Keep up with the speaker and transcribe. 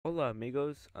Hola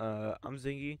amigos, I'm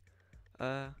Zingy.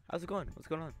 How's it going? What's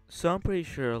going on? So I'm pretty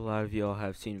sure a lot of y'all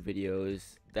have seen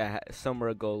videos that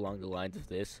somewhere go along the lines of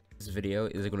this. This video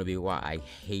is going to be why I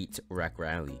hate Wreck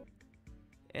Rally.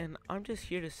 And I'm just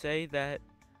here to say that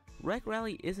Wreck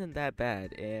Rally isn't that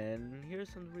bad, and here's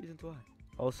some reasons why.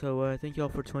 Also, thank y'all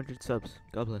for 200 subs.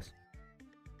 God bless.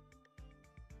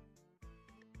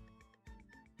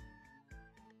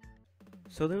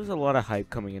 So there was a lot of hype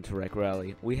coming into Wreck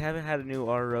Rally. We haven't had a new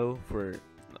RO for,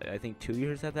 I think, 2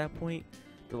 years at that point.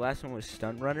 The last one was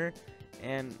Stunt Runner,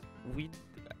 and we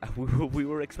we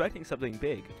were expecting something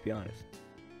big, to be honest.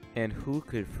 And who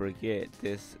could forget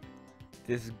this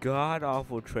god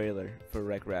awful trailer for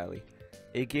Wreck Rally?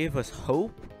 It gave us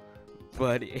hope,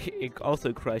 but it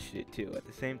also crushed it too at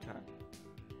the same time.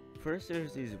 First,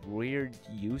 there's these weird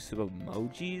use of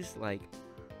emojis, like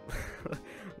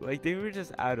like they were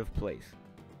just out of place.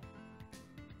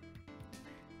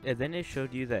 And then it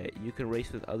showed you that you could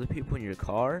race with other people in your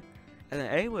car, and then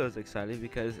everyone was excited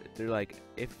because they're like,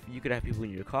 if you could have people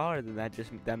in your car, then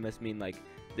that must mean like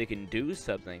they can do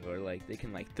something, or like they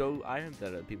can like throw items at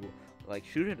other people, like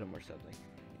shoot at them or something.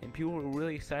 And people were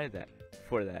really excited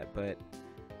for that, but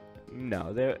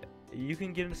no, you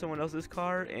can get in someone else's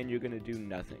car and you're gonna do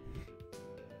nothing.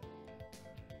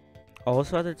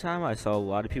 Also, at the time, I saw a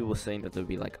lot of people saying that there'd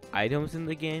be like items in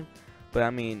the game, but I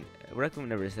mean, Reclam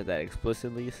never said that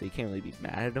explicitly, so you can't really be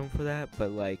mad at him for that.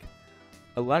 But like,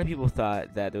 a lot of people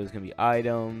thought that there was gonna be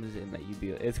items and that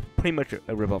it's pretty much a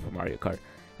ripoff of Mario Kart.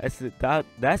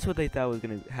 That's what they thought was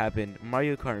gonna happen,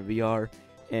 Mario Kart in VR.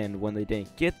 And when they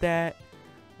didn't get that,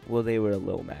 well, they were a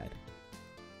little mad.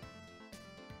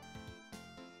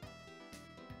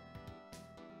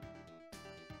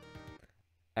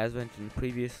 As mentioned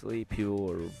previously, people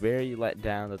were very let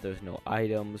down that there's no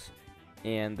items,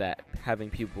 and that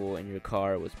having people in your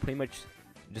car was pretty much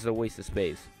just a waste of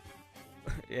space.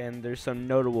 And there's some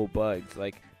notable bugs,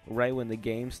 like right when the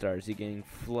game starts, you're getting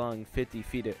flung 50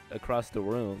 feet across the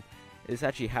room. This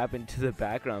actually happened to the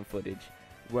background footage,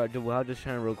 while just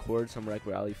trying to record some Wreck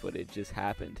Rally footage, just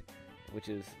happened, which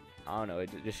is, I don't know,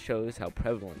 it just shows how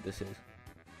prevalent this is.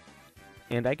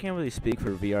 And I can't really speak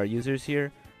for VR users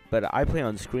here, but I play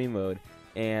on screen mode,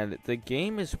 and the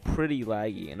game is pretty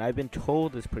laggy, and I've been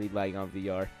told it's pretty laggy on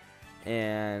VR,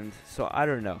 and so I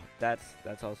don't know. That's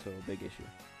also a big issue.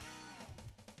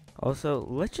 Also,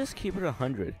 let's just keep it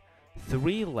 100.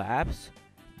 3 laps.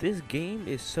 This game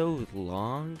is so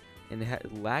long and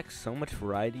it lacks so much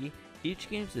variety. Each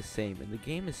game's the same, and the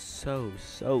game is so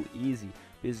easy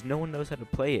because no one knows how to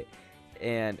play it.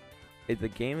 And if the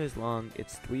game is long,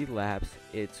 it's 3 laps.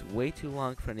 It's way too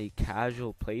long for any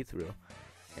casual playthrough,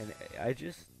 and I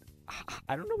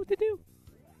don't know what to do.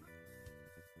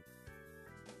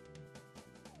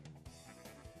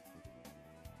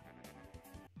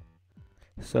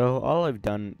 So all I've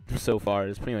done so far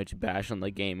is pretty much bash on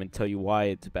the game and tell you why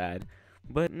it's bad.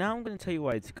 But now I'm going to tell you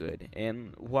why it's good,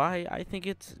 and why I think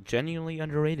it's genuinely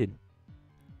underrated.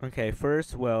 Okay,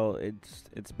 first, well,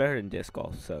 it's better than disc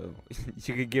golf, so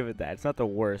you could give it that. It's not the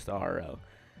worst RO.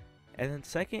 And then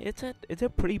second, it's a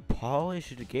pretty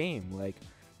polished game. Like,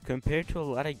 compared to a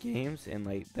lot of games and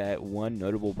like that one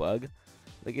notable bug,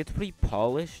 like it's pretty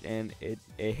polished and it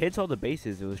hits all the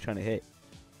bases it was trying to hit.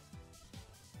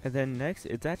 And then next,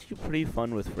 it's actually pretty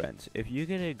fun with friends. If you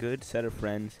get a good set of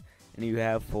friends and you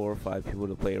have 4 or 5 people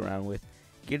to play around with,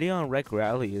 getting on Wreck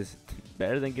Rally is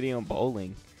better than getting on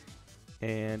bowling.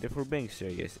 And if we're being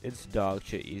serious, it's dog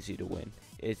shit easy to win.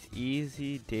 It's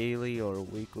easy daily or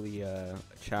weekly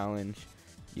challenge.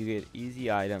 You get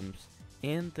easy items,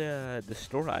 and the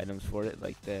store items for it,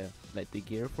 like the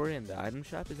gear for it in the item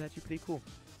shop, is actually pretty cool.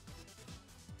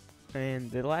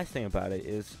 And the last thing about it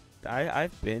is,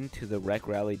 I've been to the Wreck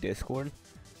Rally Discord,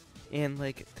 and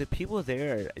like the people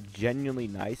there are genuinely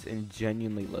nice and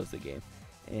genuinely love the game.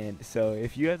 And so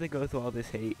if you have to go through all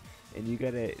this hate and you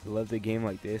gotta love the game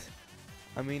like this,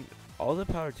 I mean, all the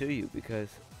power to you, because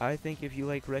I think if you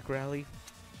like Wreck Rally,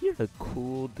 you're a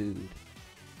cool dude.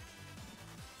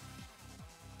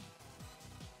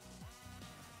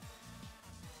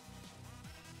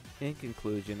 In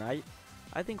conclusion,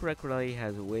 I think Wreck Rally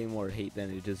has way more hate than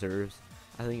it deserves.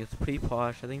 I think it's pretty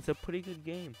posh. I think it's a pretty good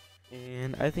game.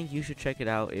 And I think you should check it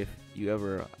out if you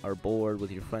ever are bored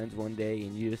with your friends one day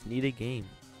and you just need a game.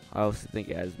 I also think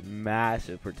it has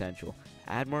massive potential.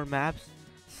 Add more maps,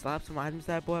 slap some items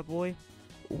that boy.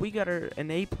 We got an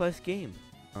A+ game.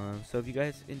 So if you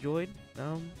guys enjoyed,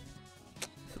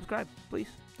 subscribe, please.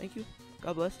 Thank you.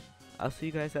 God bless. I'll see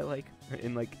you guys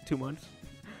in like 2 months.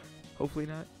 Hopefully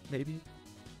not. Maybe.